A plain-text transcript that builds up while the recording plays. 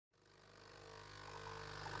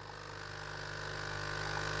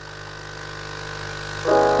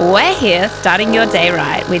We're here starting your day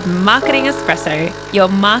right with Marketing Espresso, your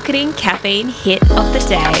marketing caffeine hit of the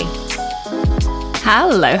day.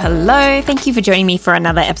 Hello. Thank you for joining me for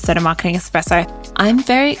another episode of Marketing Espresso. I'm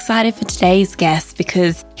very excited for today's guest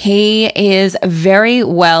because he is very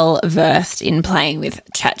well versed in playing with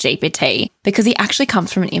ChatGPT because he actually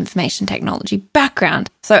comes from an information technology background.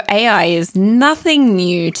 So AI is nothing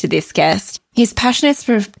new to this guest. His passion is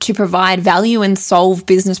to provide value and solve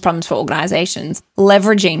business problems for organizations,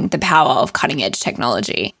 leveraging the power of cutting-edge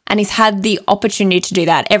technology. And he's had the opportunity to do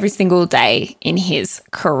that every single day in his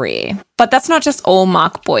career. But that's not just all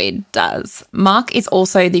Mark Boyd does. Mark is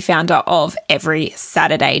also the founder of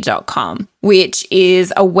everysaturday.com, which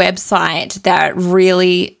is a website that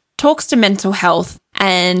really talks to mental health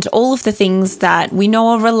and all of the things that we know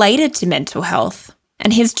are related to mental health.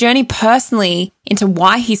 And his journey personally into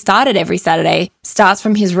why he started Every Saturday starts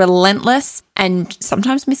from his relentless and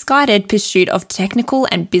sometimes misguided pursuit of technical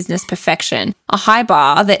and business perfection, a high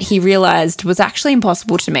bar that he realized was actually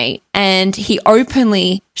impossible to meet. And he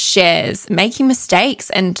openly shares making mistakes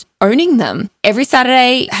and owning them. Every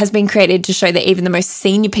Saturday has been created to show that even the most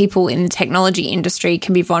senior people in the technology industry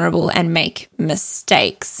can be vulnerable and make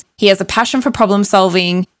mistakes. He has a passion for problem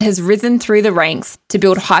solving, has risen through the ranks to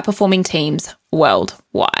build high-performing teams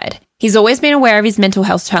worldwide. He's always been aware of his mental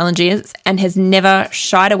health challenges and has never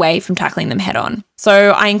shied away from tackling them head on.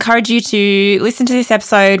 So I encourage you to listen to this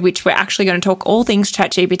episode, which we're actually going to talk all things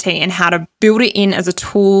ChatGPT and how to build it in as a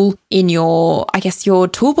tool in your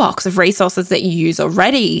toolbox of resources that you use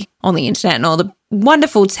already on the internet and all the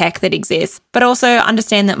wonderful tech that exists, but also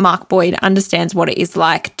understand that Mark Boyd understands what it is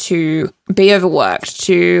like to be overworked,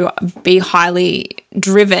 to be highly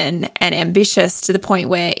driven and ambitious to the point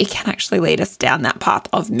where it can actually lead us down that path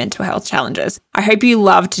of mental health challenges. I hope you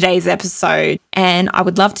loved today's episode, and I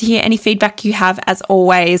would love to hear any feedback you have. As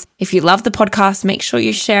always, if you love the podcast, make sure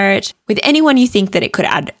you share it with anyone you think that it could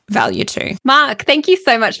add value to. Mark, thank you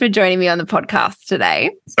so much for joining me on the podcast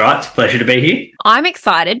today. It's all right. It's a pleasure to be here. I'm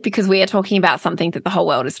excited because we are talking about something that the whole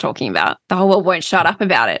world is talking about. The whole world won't shut up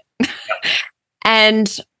about it.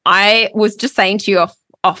 And I was just saying to you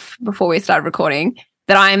off before we started recording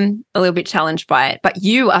that I'm a little bit challenged by it, but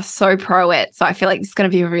you are so pro it. So I feel like it's going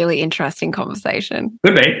to be a really interesting conversation.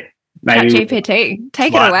 Could be. Maybe ChatGPT,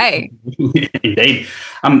 take it away. Indeed.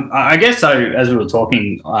 I guess so. As we were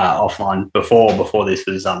talking offline before this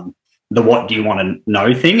was the what do you want to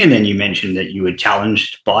know thing, and then you mentioned that you were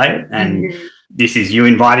challenged by it, and this is you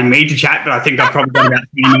inviting me to chat. But I think I've probably got about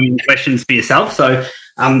 20 million questions for yourself. So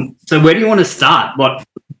where do you want to start? What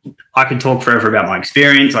I could talk forever about my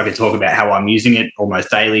experience. I could talk about how I'm using it almost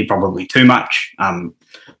daily, probably too much.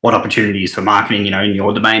 What opportunities for marketing, in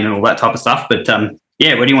your domain and all that type of stuff. But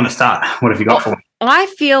yeah, where do you want to start? What have you got for me? I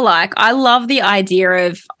feel like I love the idea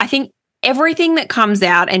of, I think everything that comes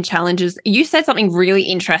out and challenges, you said something really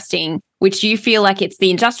interesting, which you feel like it's the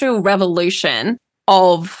industrial revolution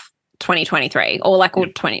of 2023 or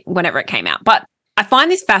 20, whenever it came out. But I find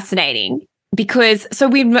this fascinating because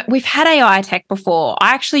we've had AI tech before.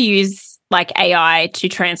 I actually use AI to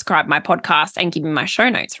transcribe my podcast and give me my show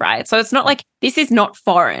notes, right? So it's not like this is not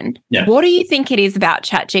foreign. Yeah. What do you think it is about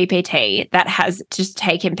ChatGPT that has just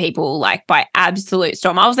taken people by absolute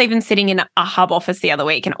storm? I was even sitting in a hub office the other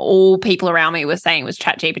week and all people around me were saying it was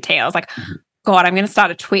ChatGPT. I was like, God, I'm going to start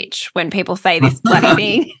a Twitch when people say this bloody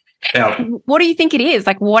thing. Yeah. What do you think it is?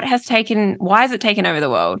 Why has it taken over the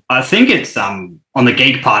world? I think it's on the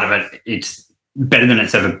geek part of it, it's better than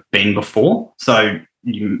it's ever been before. So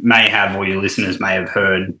you may have, or your listeners may have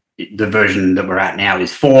heard, the version that we're at now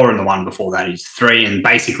is 4 and the one before that is 3. And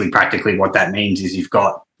basically, practically what that means is you've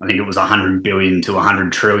got, I think it was 100 billion to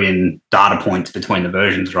 100 trillion data points between the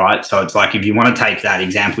versions, right? So it's like if you want to take that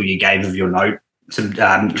example you gave of your note, some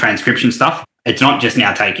transcription stuff, it's not just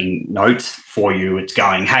now taking notes for you. It's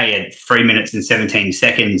going, hey, at 3 minutes and 17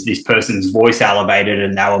 seconds, this person's voice elevated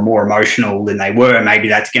and they were more emotional than they were. Maybe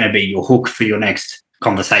that's going to be your hook for your next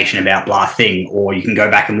conversation about blah thing, or you can go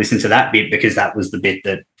back and listen to that bit because that was the bit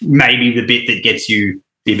that gets you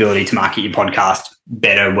the ability to market your podcast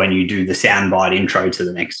better when you do the soundbite intro to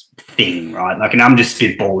the next thing, right? And I'm just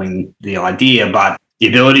spitballing the idea, but the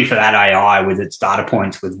ability for that AI with its data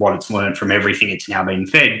points, with what it's learned from everything it's now been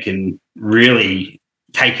fed, can really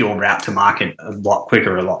take your route to market a lot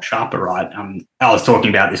quicker, a lot sharper, right? I was talking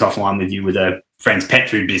about this offline with you with a friend's pet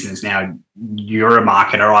food business. Now, you're a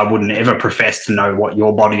marketer. I wouldn't ever profess to know what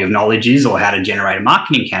your body of knowledge is or how to generate a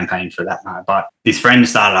marketing campaign for that matter. But this friend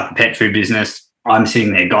started up a pet food business. I'm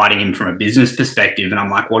sitting there guiding him from a business perspective, and I'm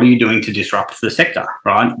like, what are you doing to disrupt the sector,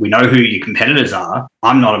 right? We know who your competitors are.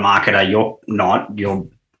 I'm not a marketer. You're not. You're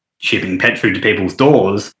shipping pet food to people's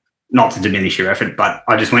doors. not to diminish your effort, but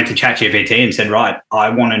I just went to ChatGPT and said, right, I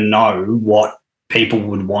want to know what people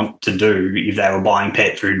would want to do if they were buying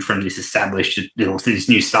pet food from this established, this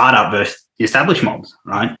new startup versus the established mobs,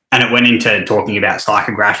 right? And it went into talking about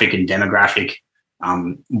psychographic and demographic,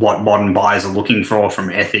 what modern buyers are looking for from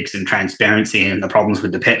ethics and transparency and the problems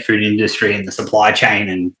with the pet food industry and the supply chain,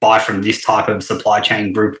 and buy from this type of supply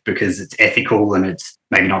chain group because it's ethical and it's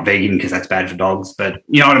maybe not vegan because that's bad for dogs, but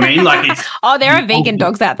you know what I mean? Like, it's oh, there are vegan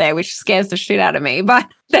dogs out there, which scares the shit out of me, but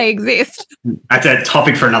they exist. That's a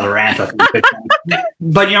topic for another rant, I think.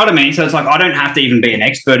 But you know what I mean? So it's like, I don't have to even be an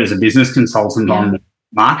expert as a business consultant on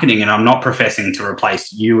marketing, and I'm not professing to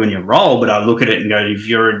replace you and your role, but I look at it and go, if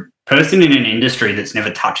you're a person in an industry that's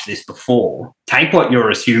never touched this before, take what your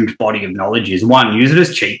assumed body of knowledge is. One, use it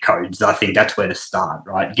as cheat codes. I think that's where to start,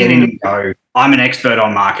 right? Get in and go, I'm an expert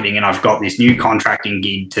on marketing and I've got this new contracting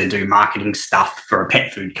gig to do marketing stuff for a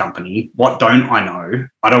pet food company. What don't I know?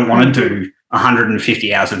 I don't want to do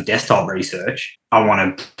 150 hours of desktop research. I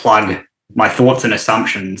want to plug my thoughts and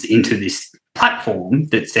assumptions into this platform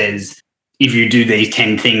that says, if you do these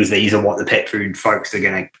 10 things, these are what the pet food folks are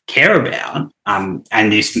going to care about.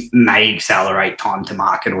 And this may accelerate time to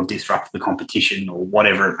market or disrupt the competition or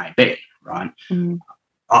whatever it may be, right?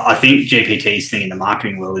 I think GPT's thing in the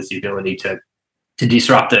marketing world is the ability to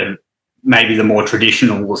disrupt maybe the more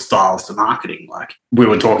traditional styles to marketing. Like we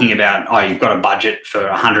were talking about, you've got a budget for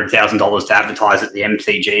 $100,000 to advertise at the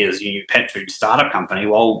MCG as your new pet food startup company.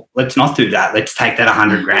 Well, let's not do that. Let's take that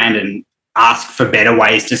 $100,000 and ask for better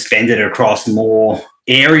ways to spend it across more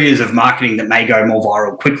areas of marketing that may go more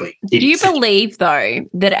viral quickly. Do you believe, though,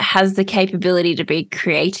 that it has the capability to be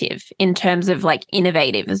creative in terms of like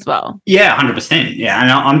innovative as well? Yeah, 100%. Yeah, and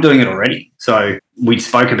I'm doing it already. So we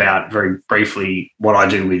spoke about very briefly what I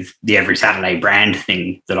do with the Every Saturday brand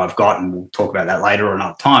thing that I've got, and we'll talk about that later or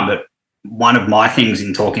another time. But one of my things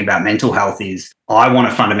in talking about mental health is I want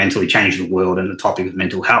to fundamentally change the world and the topic of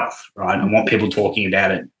mental health, right? I want people talking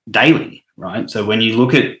about it daily, right? So when you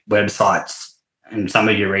look at websites, and some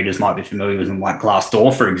of your readers might be familiar with them, like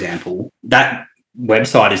Glassdoor, for example, that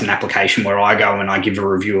website is an application where I go and I give a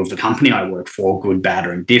review of the company I work for, good, bad,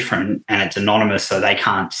 or indifferent, and it's anonymous so they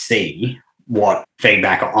can't see what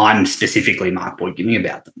feedback I'm specifically, Mark Boyd, giving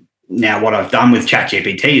about them. Now, what I've done with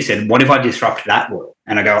ChatGPT is said, what if I disrupt that world?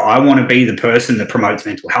 And I go, I want to be the person that promotes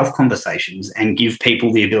mental health conversations and give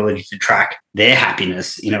people the ability to track their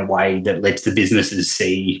happiness in a way that lets the businesses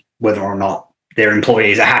see whether or not their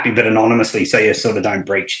employees are happy, but anonymously, so you sort of don't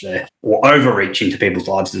breach or overreach into people's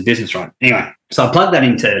lives as a business, right? Anyway, so I plugged that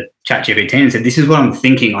into ChatGPT and said, this is what I'm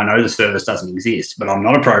thinking. I know the service doesn't exist, but I'm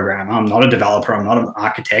not a programmer. I'm not a developer. I'm not an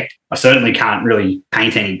architect. I certainly can't really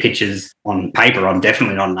paint any pictures on paper. I'm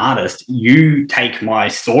definitely not an artist. You take my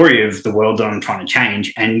story of the world that I'm trying to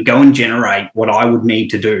change and go and generate what I would need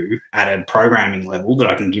to do at a programming level that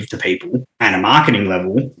I can give to people, and a marketing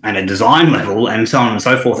level and a design level, and so on and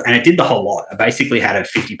so forth. And it did the whole lot. I basically had a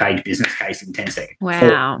 50-page business case in 10 seconds.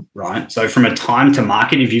 Wow. Right. So from a time to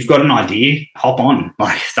market, if you've got an idea, hop on,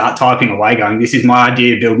 like start typing away going, this is my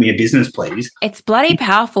idea, build me a business, please. It's bloody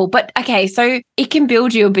powerful. But okay, so it can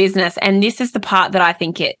build you a business. And this is the part that I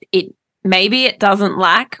think it maybe it doesn't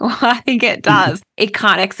lack, or I think it does. It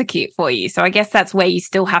can't execute for you. So I guess that's where you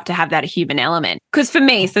still have to have that human element. Because for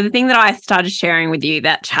me, so the thing that I started sharing with you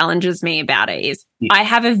that challenges me about it is I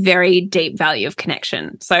have a very deep value of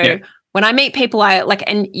connection. So when I meet people, I like,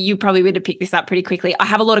 and you probably would have picked this up pretty quickly, I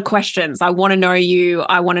have a lot of questions. I want to know you.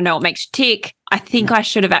 I want to know what makes you tick. I think I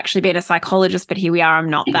should have actually been a psychologist, but here we are. I'm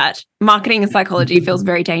not that. Marketing and psychology feels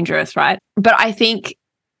very dangerous, right? But I think,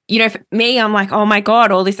 you know, for me, I'm like, oh my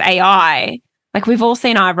God, all this AI. Like we've all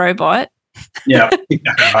seen iRobot. Yeah,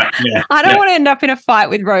 exactly right. Yeah. I don't want to end up in a fight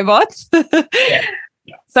with robots.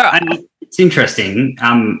 So and it's interesting.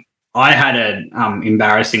 I had an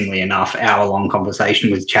embarrassingly enough hour-long conversation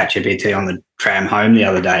with ChatGPT on the tram home the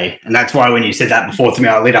other day. And that's why when you said that before to me,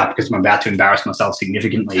 I lit up because I'm about to embarrass myself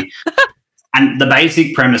significantly. And the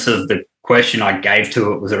basic premise of the question I gave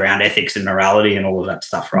to it was around ethics and morality and all of that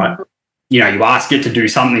stuff, right? Mm-hmm. You know, you ask it to do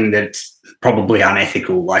something that's probably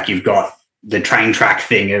unethical, like you've got the train track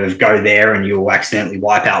thing of go there and you'll accidentally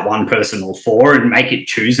wipe out one person or four, and make it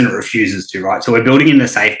choose, and it refuses to, right? So we're building in the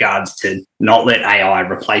safeguards to not let AI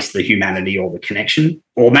replace the humanity or the connection,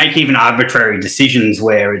 or make even arbitrary decisions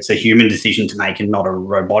where it's a human decision to make and not a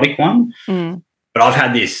robotic one. But I've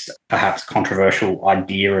had this perhaps controversial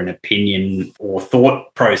idea and opinion or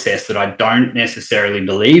thought process that I don't necessarily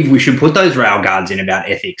believe we should put those railguards in about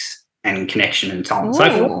ethics and connection and so on and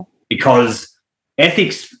so forth, because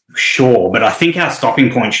ethics, sure, but I think our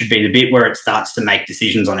stopping point should be the bit where it starts to make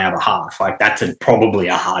decisions on our behalf. Like that's probably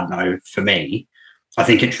a hard no for me. I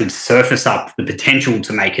think it should surface up the potential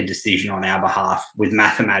to make a decision on our behalf with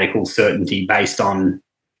mathematical certainty based on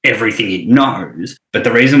everything it knows. But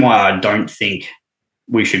the reason why I don't think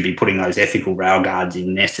we should be putting those ethical railguards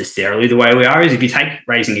in necessarily the way we are is if you take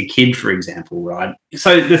raising a kid, for example, right?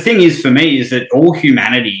 So the thing is for me is that all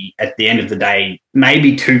humanity at the end of the day,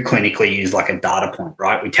 maybe too clinically is like a data point,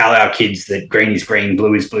 right? We tell our kids that green is green,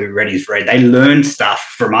 blue is blue, red is red. They learn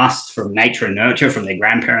stuff from us, from nature and nurture, from their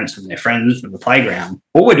grandparents, from their friends, from the playground.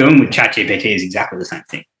 What we're doing with ChatGPT is exactly the same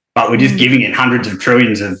thing, but we're just giving it hundreds of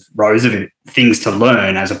trillions of rows of things to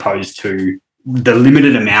learn as opposed to the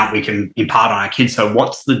limited amount we can impart on our kids. So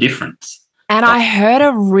what's the difference? And I heard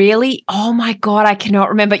oh my God, I cannot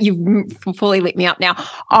remember. You fully lit me up now.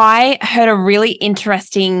 I heard a really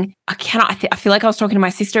interesting, I feel like I was talking to my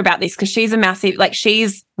sister about this because she's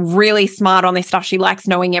she's really smart on this stuff. She likes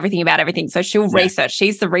knowing everything about everything. So she'll research.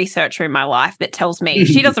 She's the researcher in my life that tells me.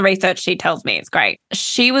 She does the research. She tells me. It's great.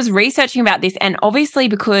 She was researching about this. And obviously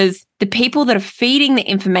because the people that are feeding the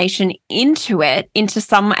information into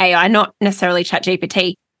some AI, not necessarily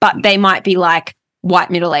ChatGPT, but they might be like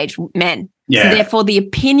white middle-aged men. Yeah. So therefore, the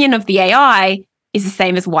opinion of the AI is the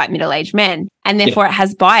same as white middle-aged men. And therefore, it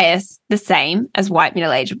has bias the same as white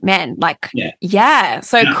middle-aged men.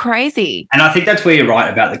 Crazy. And I think that's where you're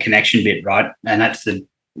right about the connection bit, right? And that's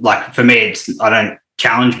for me, I don't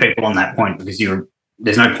challenge people on that point because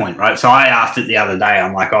there's no point, right? So I asked it the other day,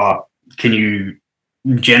 I'm like, can you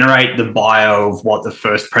generate the bio of what the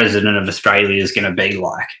first president of Australia is going to be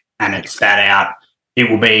like? And it spat out, it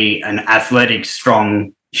will be an athletic,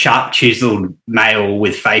 strong, sharp chiseled male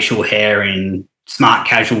with facial hair in smart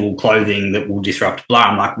casual clothing that will disrupt blah.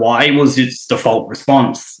 I'm like, why was its default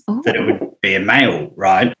response that it would be a male,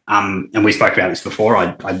 right? And we spoke about this before.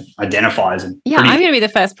 I identify as I'm going to be the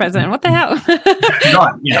first president. What the hell?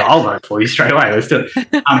 Right, I'll vote for you straight away. Let's do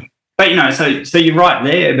it. But so you're right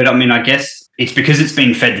there. But I mean, I guess it's because it's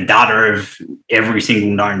been fed the data of every single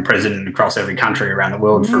known president across every country around the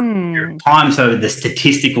world for a period of time. So the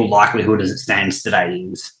statistical likelihood as it stands today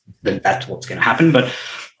is that that's what's going to happen. But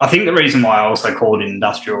I think the reason why I also call it an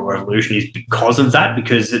industrial revolution is because of that,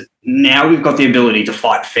 because now we've got the ability to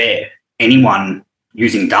fight fair. Anyone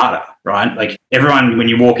using data, right? Like everyone, when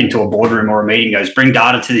you walk into a boardroom or a meeting, goes, bring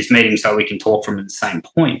data to this meeting so we can talk from the same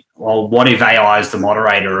point. Well, what if AI is the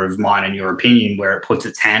moderator of mine and your opinion, where it puts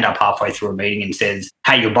its hand up halfway through a meeting and says,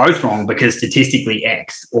 hey, you're both wrong because statistically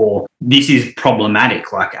X, or this is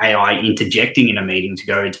problematic, like AI interjecting in a meeting to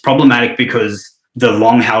go, it's problematic because the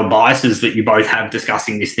long-held biases that you both have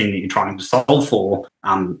discussing this thing that you're trying to solve for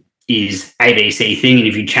is ABC thing, and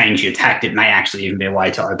if you change your tact, it may actually even be a way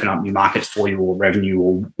to open up new markets for you or revenue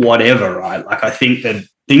or whatever, right? Like I think the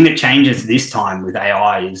thing that changes this time with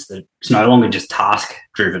AI is that it's no longer just task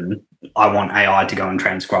driven. I want AI to go and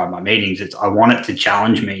transcribe my meetings. I want it to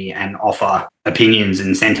challenge me and offer opinions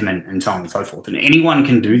and sentiment and so on and so forth. And anyone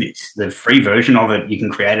can do this. The free version of it, you can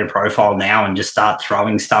create a profile now and just start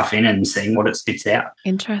throwing stuff in and seeing what it spits out.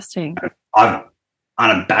 Interesting. I've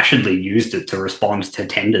unabashedly used it to respond to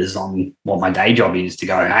tenders on what my day job is, to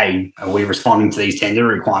go, hey, are we responding to these tender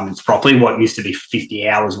requirements properly? What used to be 50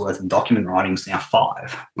 hours worth of document writing is now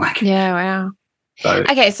 5. Wow.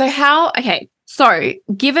 So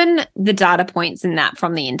given the data points in that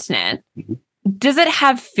from the internet, does it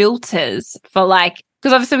have filters for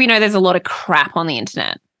because obviously we know there's a lot of crap on the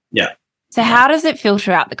internet. Yeah. So how does it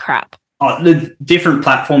filter out the crap? The different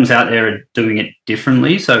platforms out there are doing it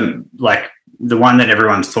differently. So the one that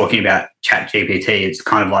everyone's talking about, ChatGPT, it's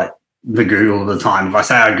kind of like the Google of the time. If I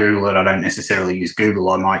say I Google it, I don't necessarily use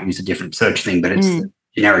Google. I might use a different search thing, but it's the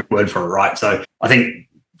generic word for it, right? So I think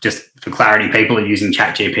just for clarity, people are using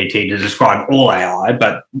ChatGPT to describe all AI,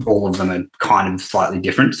 but all of them are kind of slightly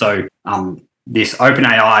different. So this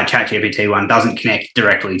OpenAI ChatGPT one doesn't connect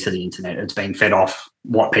directly to the internet. It's being fed off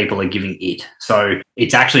what people are giving it. So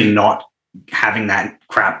it's actually not having that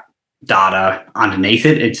crap data underneath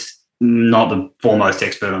it. It's not the foremost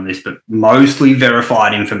expert on this, but mostly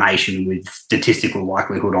verified information with statistical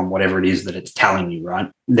likelihood on whatever it is that it's telling you, right?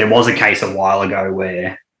 There was a case a while ago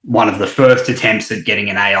where one of the first attempts at getting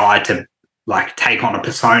an AI to take on a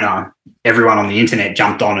persona, everyone on the internet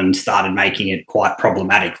jumped on and started making it quite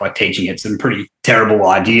problematic, teaching it some pretty terrible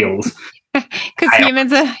ideals. Because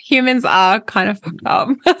humans are kind of fucked up.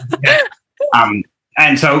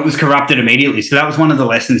 And so it was corrupted immediately. So that was one of the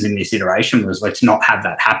lessons in this iteration, was let's not have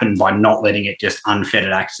that happen by not letting it just have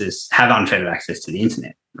unfettered access to the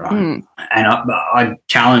internet, right? And I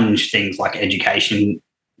challenge things like education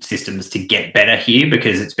systems to get better here,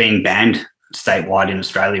 because it's being banned statewide in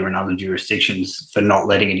Australia and other jurisdictions for not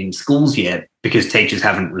letting it in schools yet, because teachers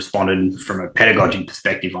haven't responded from a pedagogy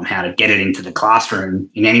perspective on how to get it into the classroom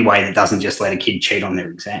in any way that doesn't just let a kid cheat on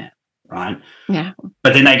their exam, right? Yeah.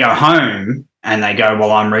 But then they go home and they go,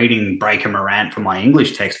 well, I'm reading Breaker Morant from my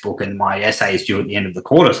English textbook and my essay is due at the end of the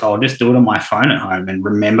quarter, so I'll just do it on my phone at home and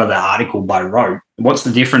remember the article by rote. What's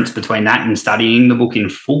the difference between that and studying the book in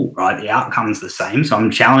full, right? The outcome's the same. So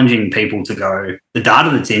I'm challenging people to go, the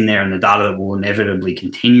data that's in there and the data that will inevitably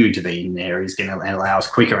continue to be in there is going to allow us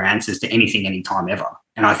quicker answers to anything, anytime, ever.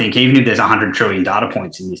 And I think even if there's 100 trillion data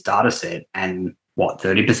points in this data set and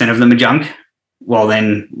 30% of them are junk, well,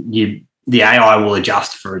 then the AI will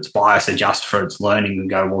adjust for its bias, adjust for its learning and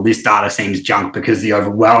go, well, this data seems junk because the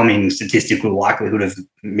overwhelming statistical likelihood of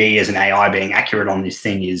me as an AI being accurate on this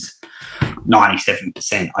thing is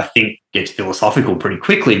 97%. I think it gets philosophical pretty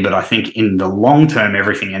quickly, but I think in the long term,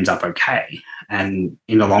 everything ends up okay. And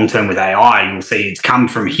in the long term with AI, you'll see it's come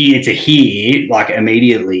from here to here, like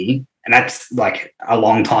immediately. And that's like a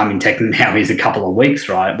long time in tech now is a couple of weeks,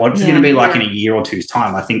 right? What's it going to be like in a year or two's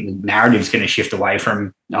time? I think the narrative's going to shift away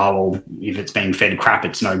from, if it's being fed crap,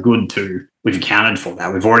 it's no good, to we've accounted for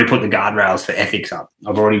that. We've already put the guardrails for ethics up.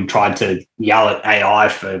 I've already tried to yell at AI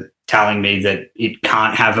for telling me that it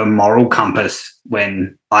can't have a moral compass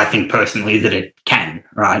when I think personally that it can,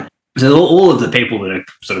 right? So all of the people that are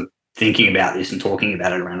sort of thinking about this and talking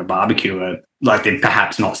about it around a barbecue are like, they're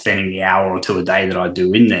perhaps not spending the hour or two a day that I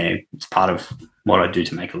do in there. It's part of what I do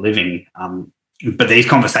to make a living. But these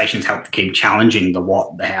conversations help to keep challenging the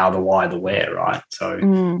what, the how, the why, the where, right? So,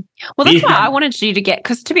 well, that's why I wanted you to get,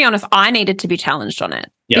 because to be honest, I needed to be challenged on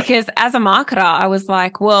it. Yeah. Because as a marketer, I was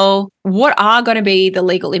like, well, what are going to be the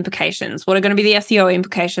legal implications? What are going to be the SEO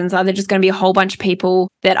implications? Are there just going to be a whole bunch of people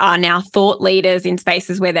that are now thought leaders in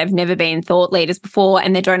spaces where they've never been thought leaders before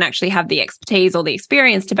and they don't actually have the expertise or the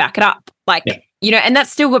experience to back it up? Like, and that's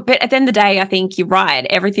still, but at the end of the day, I think you're right.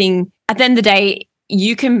 Everything, at the end of the day,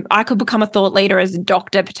 I could become a thought leader as a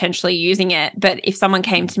doctor potentially using it. But if someone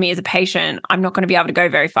came to me as a patient, I'm not going to be able to go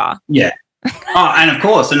very far. Yeah. And of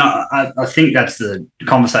course, and I think that's the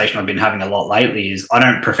conversation I've been having a lot lately is I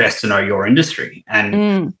don't profess to know your industry.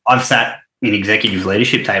 And I've sat in executive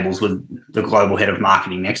leadership tables with the global head of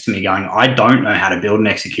marketing next to me going, I don't know how to build and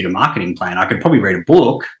execute a marketing plan. I could probably read a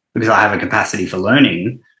book because I have a capacity for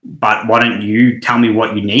learning. But why don't you tell me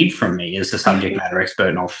what you need from me as a subject matter expert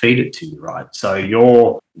and I'll feed it to you, right? So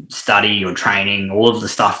your study, your training, all of the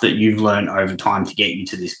stuff that you've learned over time to get you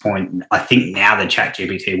to this point, I think now the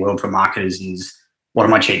ChatGPT world for marketers is, what are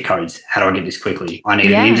my cheat codes? How do I get this quickly? I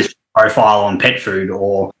need an industry profile on pet food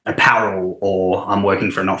or apparel, or I'm working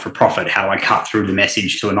for a not-for-profit. How do I cut through the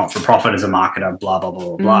message to a not-for-profit as a marketer, blah, blah,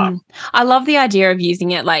 blah, blah. I love the idea of using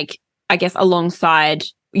it, like, I guess, alongside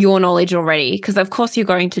your knowledge already, because of course you're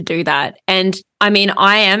going to do that. And I mean,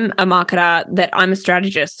 I am a marketer, that I'm a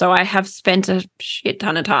strategist, so I have spent a shit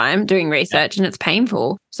ton of time doing research and it's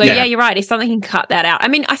painful. So yeah, you're right. If something can cut that out, I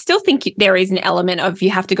mean, I still think there is an element of you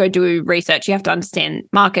have to go do research, you have to understand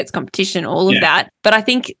markets, competition, all of that. But I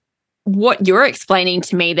think what you're explaining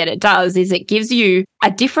to me that it does is it gives you a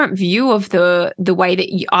different view of the way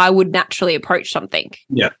that I would naturally approach something.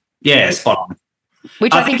 Yeah, spot on.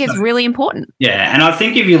 Which I think is really important. Yeah, and I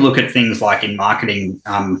think if you look at things like in marketing,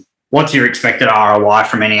 what's your expected ROI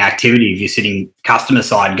from any activity if you're sitting customer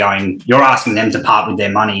side going, you're asking them to part with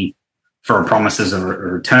their money for a promise as a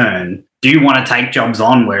return. Do you want to take jobs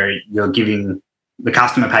on where you're giving, the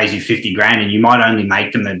customer pays you 50 grand and you might only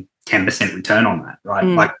make them a 10% return on that, right?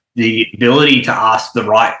 Like the ability to ask the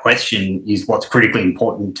right question is what's critically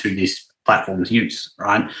important to this platform's use,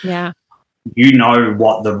 right? Yeah. You know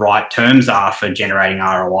what the right terms are for generating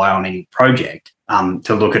ROI on any project,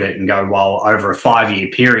 to look at it and go, well, over a 5-year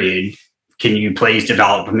period, can you please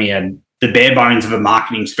develop me the bare bones of a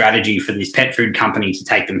marketing strategy for this pet food company to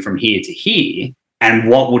take them from here to here? And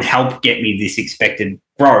what would help get me this expected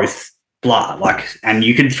growth? Blah, and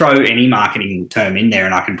you could throw any marketing term in there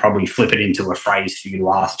and I can probably flip it into a phrase for you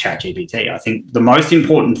to ask ChatGPT. I think the most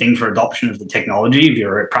important thing for adoption of the technology, if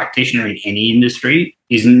you're a practitioner in any industry,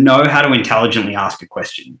 is know how to intelligently ask a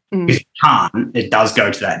question. Because if you can't, it does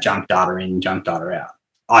go to that junk data in, junk data out.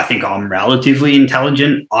 I think I'm relatively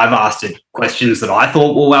intelligent. I've asked it questions that I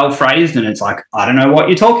thought were well phrased and it's like, I don't know what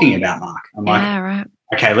you're talking about, Mark. I'm like,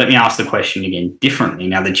 okay, let me ask the question again differently.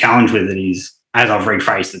 Now, the challenge with it is, as I've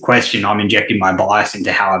rephrased the question, I'm injecting my bias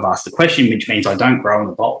into how I've asked the question, which means I don't grow and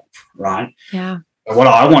evolve, right? Yeah. But what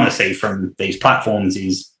I want to see from these platforms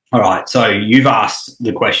is, all right, so you've asked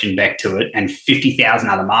the question back to it and 50,000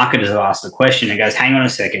 other marketers have asked the question and it goes, hang on a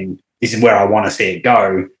second, this is where I want to see it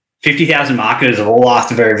go. 50,000 marketers have all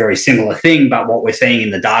asked a very, very similar thing, but what we're seeing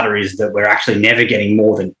in the data is that we're actually never getting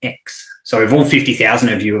more than X. So if all 50,000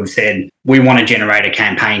 of you have said, we want to generate a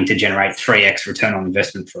campaign to generate 3X return on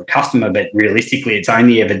investment for a customer, but realistically it's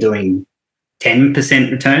only ever doing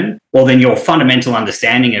 10% return, well, then your fundamental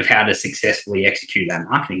understanding of how to successfully execute that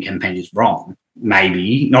marketing campaign is wrong.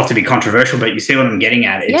 Maybe, not to be controversial, but you see what I'm getting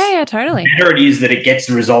at. Yeah, totally. The better it is that it gets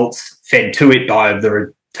the results fed to it by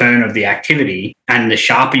the return of the activity, and the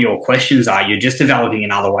sharper your questions are, you're just developing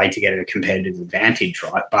another way to get a competitive advantage,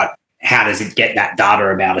 right? But how does it get that data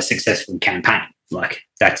about a successful campaign? Like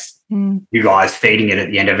that's you guys feeding it at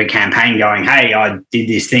the end of a campaign going, hey, I did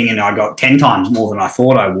this thing and I got 10 times more than I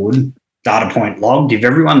thought I would. Data point logged. If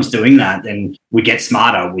everyone's doing that, then we get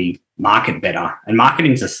smarter, we market better. And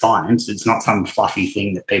marketing's a science. It's not some fluffy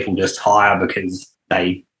thing that people just hire because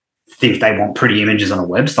they think they want pretty images on a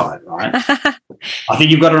website, right? I think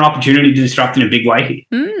you've got an opportunity to disrupt in a big way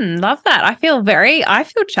here. Love that. I feel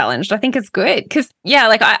challenged. I think it's good because, yeah,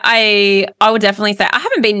 like I would definitely say I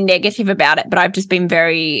haven't been negative about it, but I've just been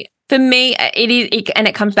very, for me, and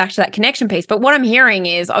it comes back to that connection piece. But what I'm hearing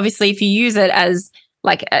is obviously if you use it as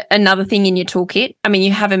like another thing in your toolkit. I mean,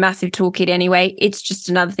 you have a massive toolkit anyway. It's just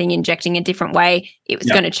another thing injecting a different way. It was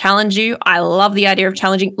going to challenge you. I love the idea of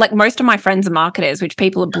challenging. Like most of my friends are marketers, which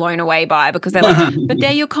people are blown away by because they're like, but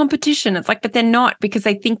they're your competition. It's like, but they're not because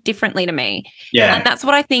they think differently to me. Yeah. And that's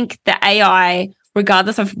what I think the AI,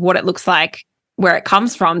 regardless of what it looks like, where it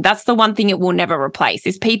comes from, that's the one thing it will never replace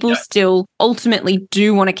is people still ultimately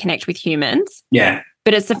do want to connect with humans. Yeah.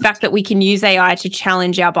 But it's the fact that we can use AI to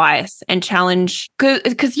challenge our bias and challenge,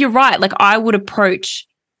 because you're right. Like I would approach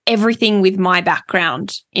everything with my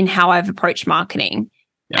background in how I've approached marketing.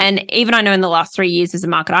 Yeah. And even I know in the last 3 years as a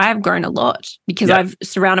marketer, I have grown a lot because I've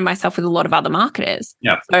surrounded myself with a lot of other marketers.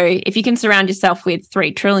 Yeah. So if you can surround yourself with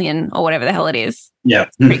 3 trillion or whatever the hell it is,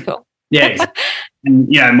 it's pretty cool. Yeah. And,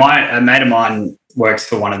 a mate of mine works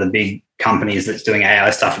for one of the big companies that's doing AI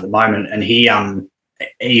stuff at the moment. And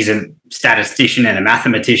he's a statistician and a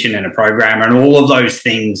mathematician and a programmer and all of those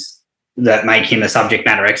things that make him a subject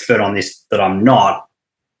matter expert on this that I'm not.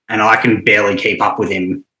 And I can barely keep up with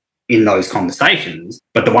him in those conversations.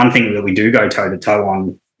 But the one thing that we do go toe to toe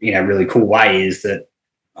on in a really cool way is that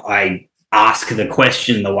I ask the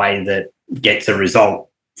question the way that gets a result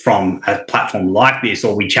from a platform like this,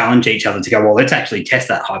 or we challenge each other to go, well, let's actually test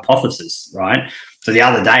that hypothesis, right? So the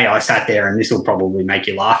other day I sat there, and this will probably make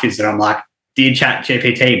you laugh, is that I'm like, dear Chat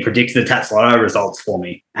GPT, predict the Tats Lotto results for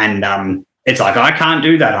me. And it's like, I can't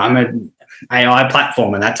do that. I'm an AI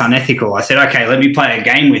platform and that's unethical. I said, okay, let me play a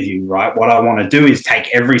game with you, right? What I want to do is take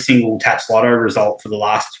every single Tats Lotto result for the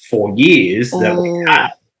last 4 years that we had,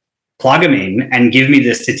 plug them in and give me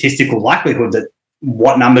the statistical likelihood that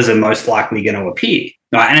what numbers are most likely going to appear.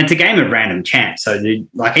 Right? And it's a game of random chance. So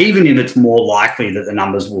even if it's more likely that the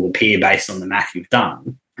numbers will appear based on the math you've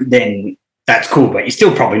done, then that's cool, but you're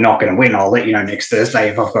still probably not going to win. I'll let you know next Thursday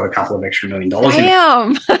if I've got a couple of extra $1 million.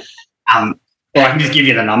 Damn. Or I can just give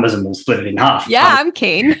you the numbers and we'll split it in half. Yeah, I'm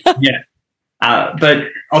keen. Yeah. But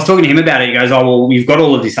I was talking to him about it. He goes, oh, well, we've got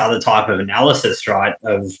all of this other type of analysis, right,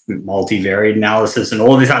 of multivariate analysis and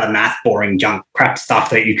all this other math boring junk crap stuff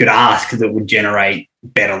that you could ask that would generate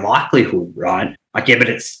better likelihood, right? Like, yeah, but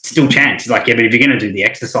it's still chance. Like, yeah, but if you're going to do the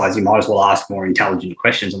exercise, you might as well ask more intelligent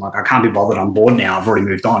questions. I'm like, I can't be bothered. I'm bored now. I've already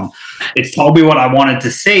moved on. It's told me what I wanted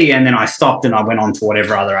to see, and then I stopped and I went on to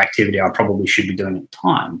whatever other activity I probably should be doing at the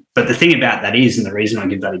time. But the thing about that is, and the reason I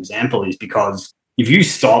give that example is because if you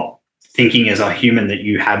stop thinking as a human that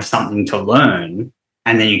you have something to learn,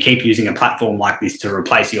 and then you keep using a platform like this to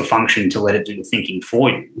replace your function to let it do the thinking for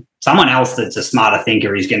you, someone else that's a smarter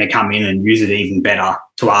thinker is going to come in and use it even better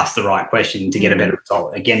to ask the right question to get a better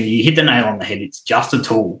result. Again, you hit the nail on the head. It's just a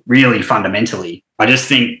tool, really fundamentally. I just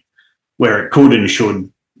think where it could and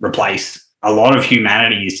should replace a lot of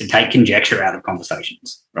humanity is to take conjecture out of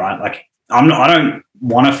conversations, right? Like, I don't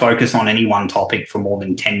want to focus on any one topic for more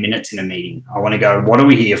than 10 minutes in a meeting. I want to go, what are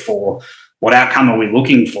we here for? What outcome are we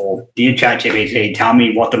looking for? Dear ChatGPT, tell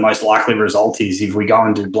me what the most likely result is if we go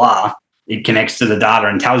and do blah. It connects to the data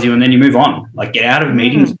and tells you, and then you move on. Like, get out of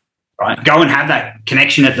meetings, right? Go and have that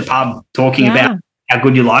connection at the pub talking about how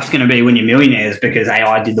good your life's going to be when you're millionaires because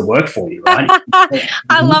AI did the work for you, right?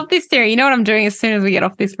 I love this theory. You know what I'm doing as soon as we get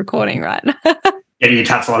off this recording, right? Getting your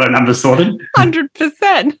Tats Lotto numbers sorted?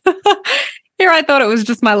 100%. Here I thought it was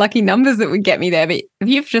just my lucky numbers that would get me there, but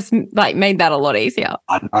you've just made that a lot easier.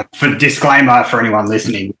 For disclaimer for anyone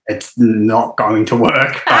listening, it's not going to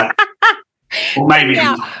work, but or maybe.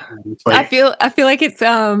 Yeah. I feel like it's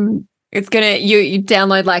gonna you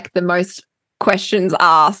download like the most questions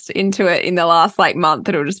asked into it in the last month.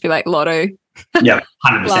 It'll just be like lotto Yeah,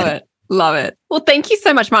 100%. Love it. Love it. Well, thank you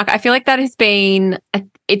so much, Mark. I feel like that has been,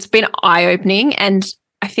 it's been eye-opening and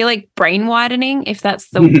I feel like brain widening, if that's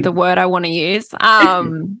the word I want to use.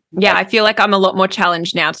 Yeah, I feel like I'm a lot more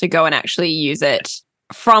challenged now to go and actually use it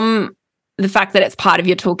from the fact that it's part of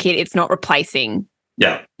your toolkit. It's not replacing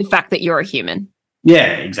the fact that you're a human.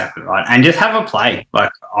 Yeah, exactly right. And just have a play.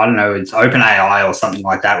 Like, I don't know, it's OpenAI or something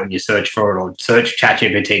like that when you search for it, or search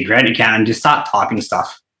ChatGPT, create an account and just start typing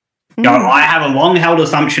stuff. Go, I have a long-held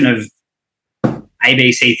assumption of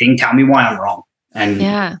ABC thing. Tell me why I'm wrong. And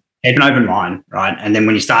keep an open mind, right? And then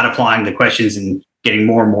when you start applying the questions and getting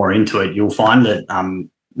more and more into it, you'll find that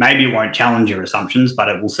maybe it won't challenge your assumptions, but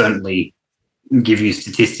it will certainly give you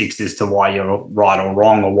statistics as to why you're right or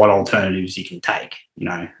wrong or what alternatives you can take, you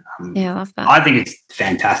know. I love that. I think it's a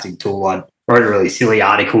fantastic tool. I wrote a really silly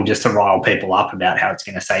article just to rile people up about how it's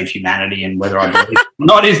going to save humanity, and whether I believe it or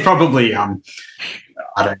not is probably, I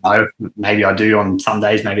don't know, maybe I do on some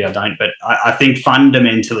days, maybe I don't. But I think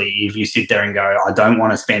fundamentally, if you sit there and go, I don't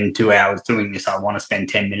want to spend 2 hours doing this, I want to spend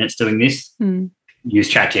 10 minutes doing this,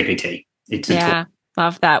 use ChatGPT. It's a tool.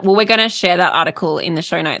 Love that. Well, we're going to share that article in the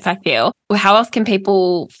show notes, I feel. How else can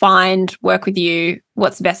people find, work with you?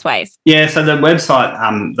 What's the best ways? Yeah, so the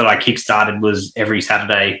website that I kickstarted was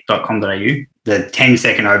everysaturday.com.au. The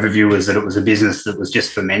 10-second overview was that it was a business that was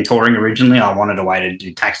just for mentoring originally. I wanted a way to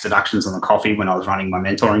do tax deductions on the coffee when I was running my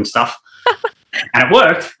mentoring stuff. And it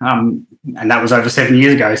worked. And that was over 7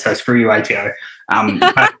 years ago, so screw you, ATO.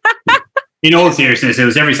 But in all seriousness, it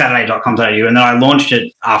was everysaturday.com.au, and then I launched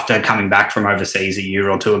it after coming back from overseas a year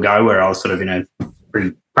or two ago, where I was sort of in a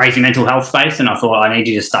pretty crazy mental health space, and I thought I need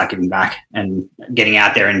to just start giving back and getting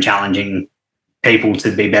out there and challenging people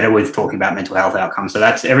to be better with talking about mental health outcomes. So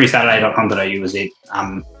that's everysaturday.com.au is it.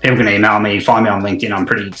 People can email me, find me on LinkedIn. I'm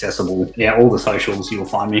pretty accessible. Yeah, all the socials, you'll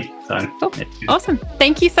find me. So cool. Awesome.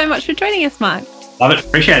 Thank you so much for joining us, Mark. Love it.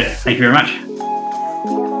 Appreciate it. Thank you very much.